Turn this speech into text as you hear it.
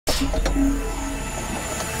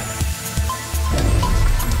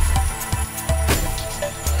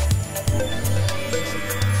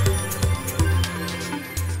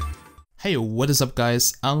Hey, what is up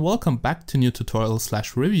guys, and welcome back to new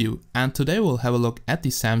tutorial/review, and today we'll have a look at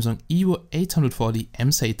the Samsung EVO 840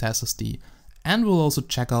 mSATA SSD, and we'll also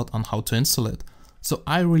check out on how to install it. So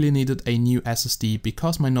I really needed a new SSD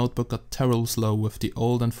because my notebook got terribly slow with the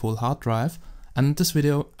old and full hard drive, and in this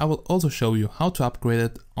video I will also show you how to upgrade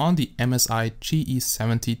it on the MSI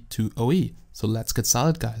GE70-2OE. So let's get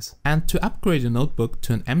started guys. And to upgrade your notebook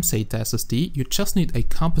to an mSATA SSD, you just need a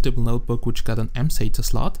compatible notebook which got an mSATA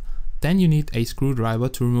slot. Then you need a screwdriver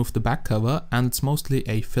to remove the back cover, and it's mostly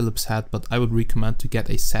a Phillips head, but I would recommend to get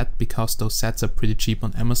a set because those sets are pretty cheap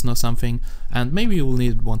on Amazon or something, and maybe you will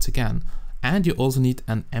need it once again. And you also need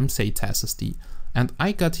an mSATA SSD. And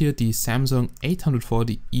I got here the Samsung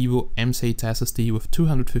 840 EVO mSATA SSD with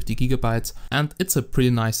 250GB, and it's a pretty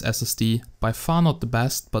nice SSD, by far not the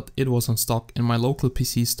best, but it was on stock in my local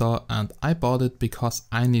PC store and I bought it because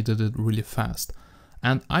I needed it really fast.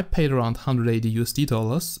 And I paid around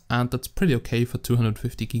 $180 and that's pretty okay for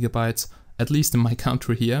 250GB, at least in my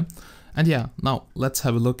country here. And yeah, now let's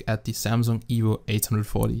have a look at the Samsung EVO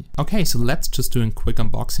 840. Okay, so let's just do a quick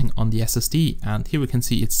unboxing on the SSD, and here we can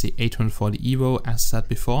see it's the 840 EVO as said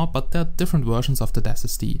before, but there are different versions of that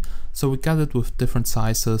SSD. So we got it with different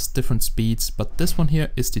sizes, different speeds, but this one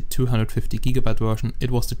here is the 250GB version.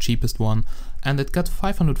 It was the cheapest one, and it got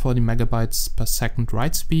 540 megabytes per second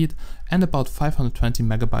write speed and about 520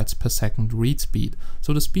 megabytes per second read speed.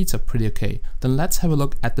 So the speeds are pretty okay. Then let's have a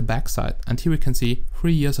look at the backside, and here we can see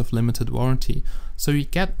 3 years of limited warranty. So you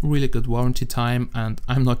get really good warranty time, and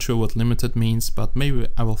I'm not sure what limited means, but maybe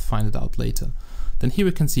I will find it out later. Then here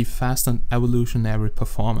we can see fast and evolutionary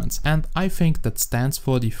performance, and I think that stands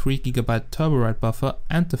for the 3GB TurboWrite buffer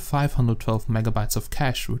and the 512 megabytes of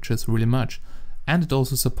cache, which is really much. And it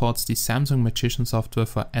also supports the Samsung Magician software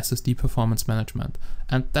for SSD performance management,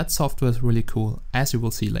 and that software is really cool, as you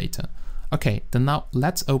will see later. Okay, then now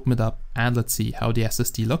let's open it up and let's see how the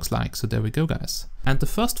SSD looks like. So there we go guys. And the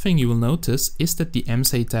first thing you will notice is that the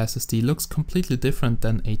mSATA SSD looks completely different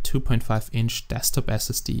than a 2.5-inch desktop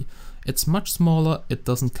SSD. It's much smaller, it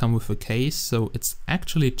doesn't come with a case, so it's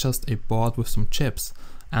actually just a board with some chips.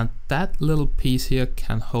 And that little piece here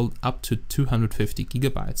can hold up to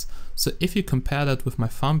 250GB. So if you compare that with my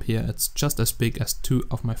thumb here, it's just as big as two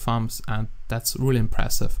of my thumbs, and that's really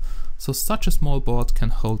impressive. So such a small board can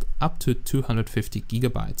hold up to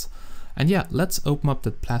 250GB. And yeah, let's open up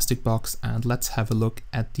that plastic box and let's have a look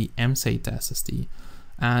at the mSATA SSD.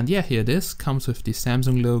 And yeah, here it is, comes with the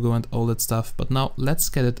Samsung logo and all that stuff, but now let's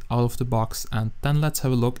get it out of the box and then let's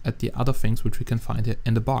have a look at the other things which we can find here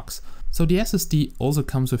in the box. So the SSD also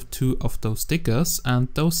comes with two of those stickers, and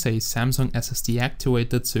those say Samsung SSD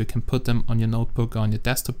activated, so you can put them on your notebook or on your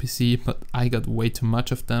desktop PC, but I got way too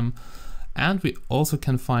much of them. And we also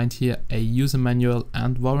can find here a user manual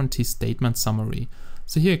and warranty statement summary.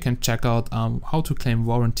 So here you can check out how to claim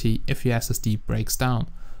warranty if your SSD breaks down.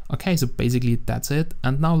 Okay, so basically that's it,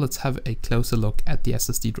 and now let's have a closer look at the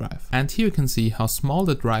SSD drive. And here you can see how small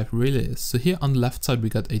the drive really is. So here on the left side we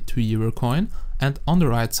got a €2 coin, and on the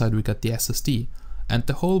right side we got the SSD. And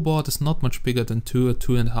the whole board is not much bigger than 2 or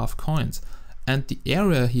 2.5 coins. And the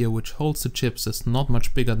area here which holds the chips is not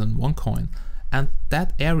much bigger than 1 coin. And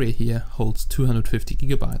that area here holds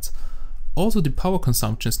 250GB. Also the power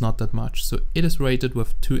consumption is not that much, so it is rated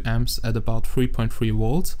with 2 amps at about 3.3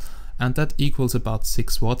 volts, and that equals about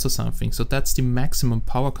 6 watts or something, so that's the maximum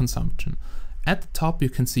power consumption. At the top you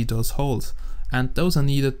can see those holes, and those are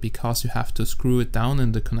needed because you have to screw it down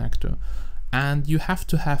in the connector. And you have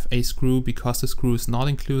to have a screw because the screw is not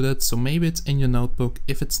included, so maybe it's in your notebook.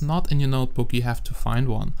 If it's not in your notebook, you have to find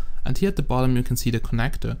one. And here at the bottom you can see the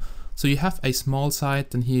connector. So you have a small side,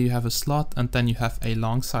 then here you have a slot, and then you have a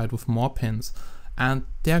long side with more pins. And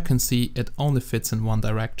there you can see it only fits in one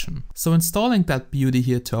direction. So installing that beauty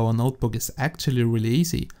here to our notebook is actually really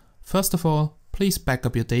easy. First of all, please back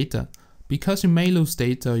up your data, because you may lose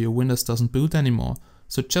data or your Windows doesn't boot anymore,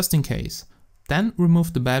 so just in case. Then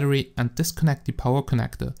remove the battery and disconnect the power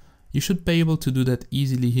connector. You should be able to do that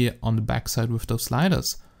easily here on the backside with those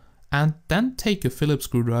sliders. And then take your Phillips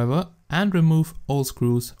screwdriver and remove all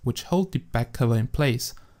screws which hold the back cover in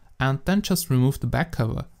place, and then just remove the back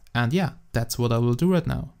cover. And yeah, that's what I will do right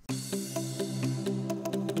now.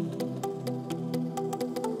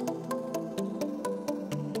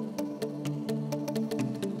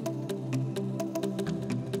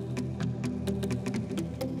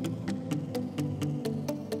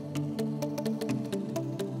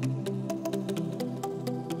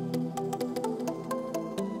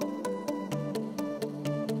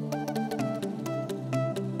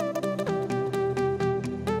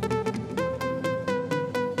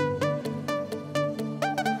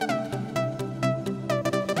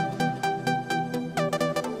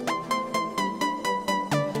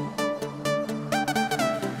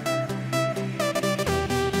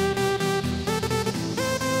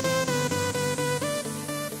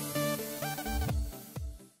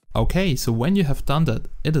 Okay, so when you have done that,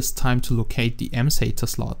 it is time to locate the mSATA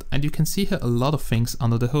slot, and you can see here a lot of things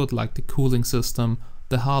under the hood like the cooling system,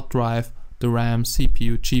 the hard drive, the RAM,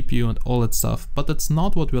 CPU, GPU and all that stuff, but that's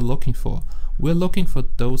not what we're looking for. We're looking for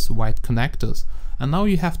those white connectors. And now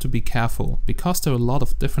you have to be careful because there are a lot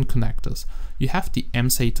of different connectors. You have the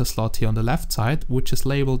mSATA slot here on the left side, which is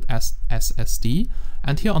labeled as SSD,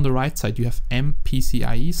 and here on the right side you have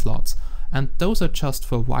mPCIe slots, and those are just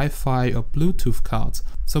for Wi-Fi or Bluetooth cards.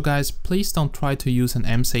 So guys, please don't try to use an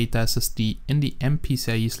mSATA SSD in the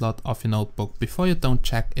mPCIe slot of your notebook before you don't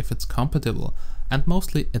check if it's compatible, and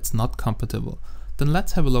mostly it's not compatible. Then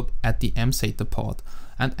let's have a look at the mSATA port.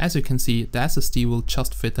 And as you can see, the SSD will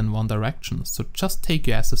just fit in one direction. So just take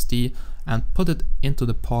your SSD and put it into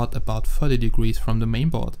the port about 30 degrees from the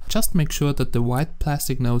mainboard. Just make sure that the white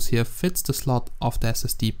plastic nose here fits the slot of the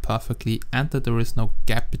SSD perfectly and that there is no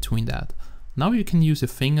gap between that. Now you can use your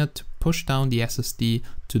finger to push down the SSD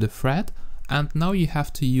to the thread, and now you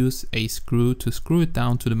have to use a screw to screw it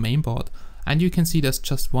down to the mainboard. And you can see there's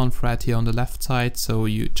just one thread here on the left side, so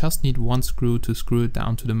you just need one screw to screw it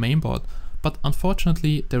down to the mainboard. But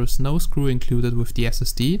unfortunately there is no screw included with the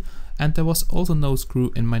SSD, and there was also no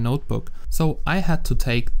screw in my notebook. So I had to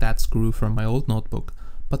take that screw from my old notebook.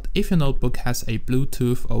 But if your notebook has a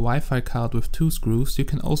Bluetooth or Wi-Fi card with 2 screws, you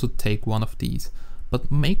can also take one of these.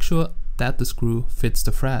 But make sure that the screw fits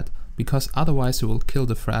the thread, because otherwise you will kill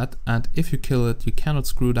the thread, and if you kill it you cannot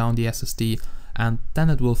screw down the SSD, and then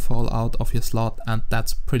it will fall out of your slot, and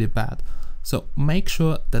that's pretty bad. So make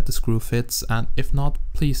sure that the screw fits, and if not,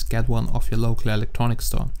 please get one off your local electronics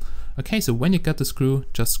store. Okay, so when you get the screw,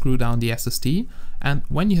 just screw down the SSD, and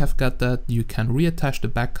when you have got that, you can reattach the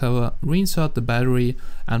back cover, reinsert the battery,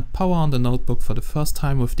 and power on the notebook for the first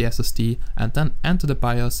time with the SSD, and then enter the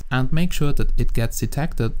BIOS and make sure that it gets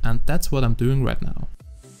detected, and that's what I'm doing right now.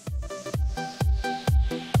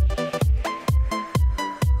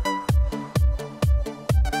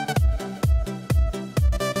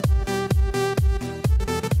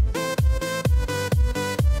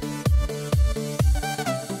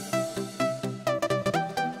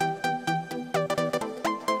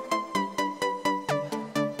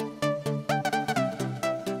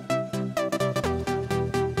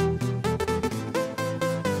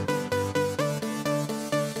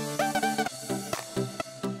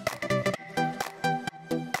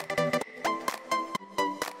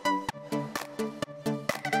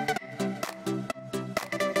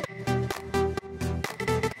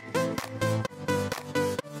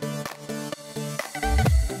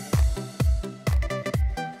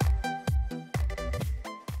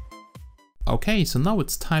 Okay, so now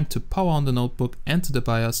it's time to power on the notebook, enter the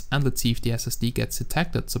BIOS, and let's see if the SSD gets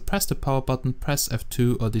detected. So press the power button, press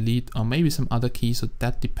F2 or delete or maybe some other key, so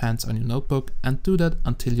that depends on your notebook, and do that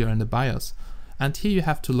until you're in the BIOS. And here you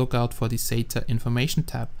have to look out for the SATA information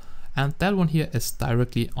tab, and that one here is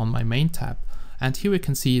directly on my main tab. And here we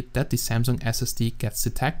can see that the Samsung SSD gets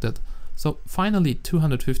detected. So finally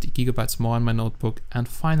 250 GB more on my notebook, and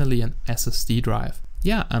finally an SSD drive.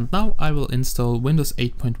 Yeah, and now I will install Windows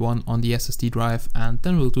 8.1 on the SSD drive, and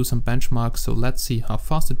then we'll do some benchmarks. So let's see how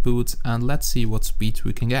fast it boots, and let's see what speed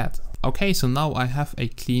we can get. Okay, so now I have a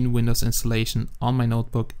clean Windows installation on my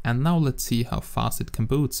notebook, and now let's see how fast it can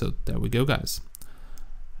boot. So there we go, guys.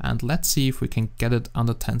 And let's see if we can get it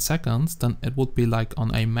under 10 seconds, then it would be like on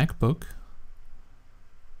a MacBook.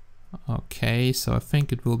 Okay, so I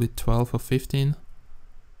think it will be 12 or 15.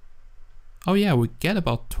 Oh yeah, we get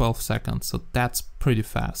about 12 seconds, so that's pretty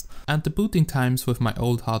fast. And the booting times with my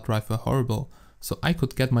old hard drive were horrible, so I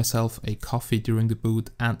could get myself a coffee during the boot,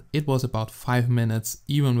 and it was about 5 minutes,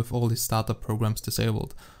 even with all the startup programs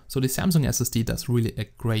disabled. So the Samsung SSD does really a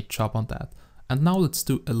great job on that. And now let's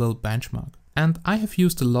do a little benchmark. And I have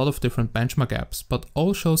used a lot of different benchmark apps, but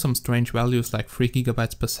all show some strange values like 3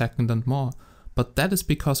 GB per second and more. But that is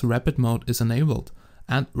because rapid mode is enabled.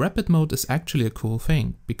 And rapid mode is actually a cool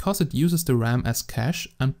thing, because it uses the RAM as cache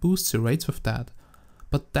and boosts your rates with that.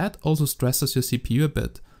 But that also stresses your CPU a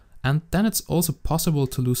bit. And then it's also possible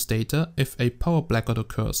to lose data if a power blackout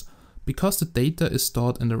occurs, because the data is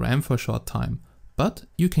stored in the RAM for a short time. But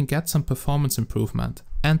you can get some performance improvement.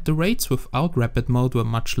 And the rates without rapid mode were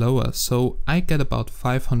much lower, so I get about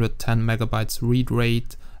 510 megabytes read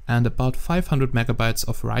rate and about 500 megabytes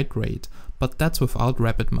of write rate, but that's without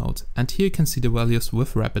rapid mode. And here you can see the values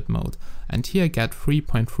with rapid mode. And here I get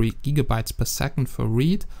 3.3 gigabytes per second for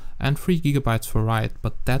read and 3 gigabytes for write,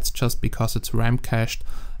 but that's just because it's RAM cached.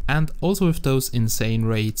 And also with those insane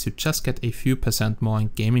rates, you just get a few % more in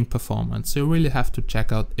gaming performance, so you really have to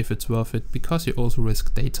check out if it's worth it, because you also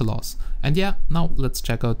risk data loss. And yeah, now let's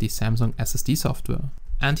check out the Samsung SSD software.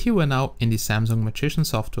 And here we're now in the Samsung Magician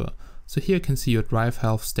software. So here you can see your drive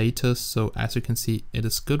health status. So as you can see, it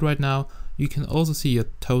is good right now. You can also see your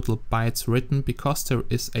total bytes written because there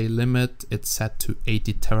is a limit. It's set to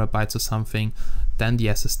 80 terabytes or something. Then the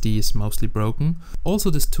SSD is mostly broken.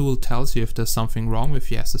 Also, this tool tells you if there's something wrong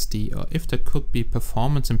with your SSD or if there could be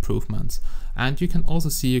performance improvements. And you can also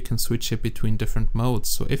see you can switch it between different modes.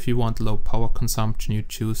 So if you want low power consumption, you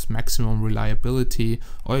choose maximum reliability,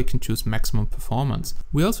 or you can choose maximum performance.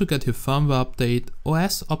 We also got your firmware update,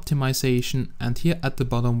 OS optimization, and here at the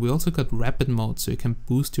bottom we also got rapid mode, so you can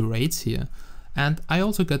boost your rates here. And I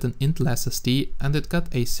also got an Intel SSD and it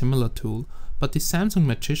got a similar tool. But the Samsung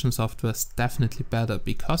Magician software is definitely better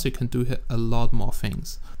because you can do here a lot more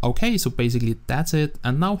things. Okay, so basically that's it,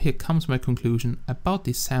 and now here comes my conclusion about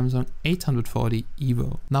the Samsung 840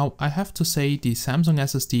 EVO. Now I have to say the Samsung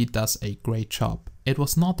SSD does a great job. It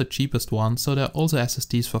was not the cheapest one, so there are also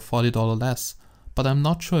SSDs for $40 less, but I'm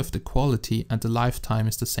not sure if the quality and the lifetime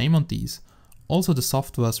is the same on these. Also the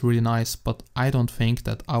software is really nice, but I don't think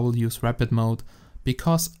that I will use rapid mode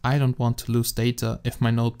because I don't want to lose data if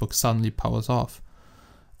my notebook suddenly powers off.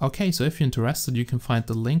 Okay, so if you're interested, you can find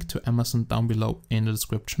the link to Amazon down below in the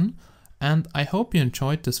description. And I hope you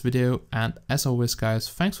enjoyed this video, and as always guys,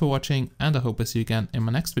 thanks for watching, and I hope I see you again in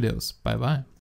my next videos. Bye bye.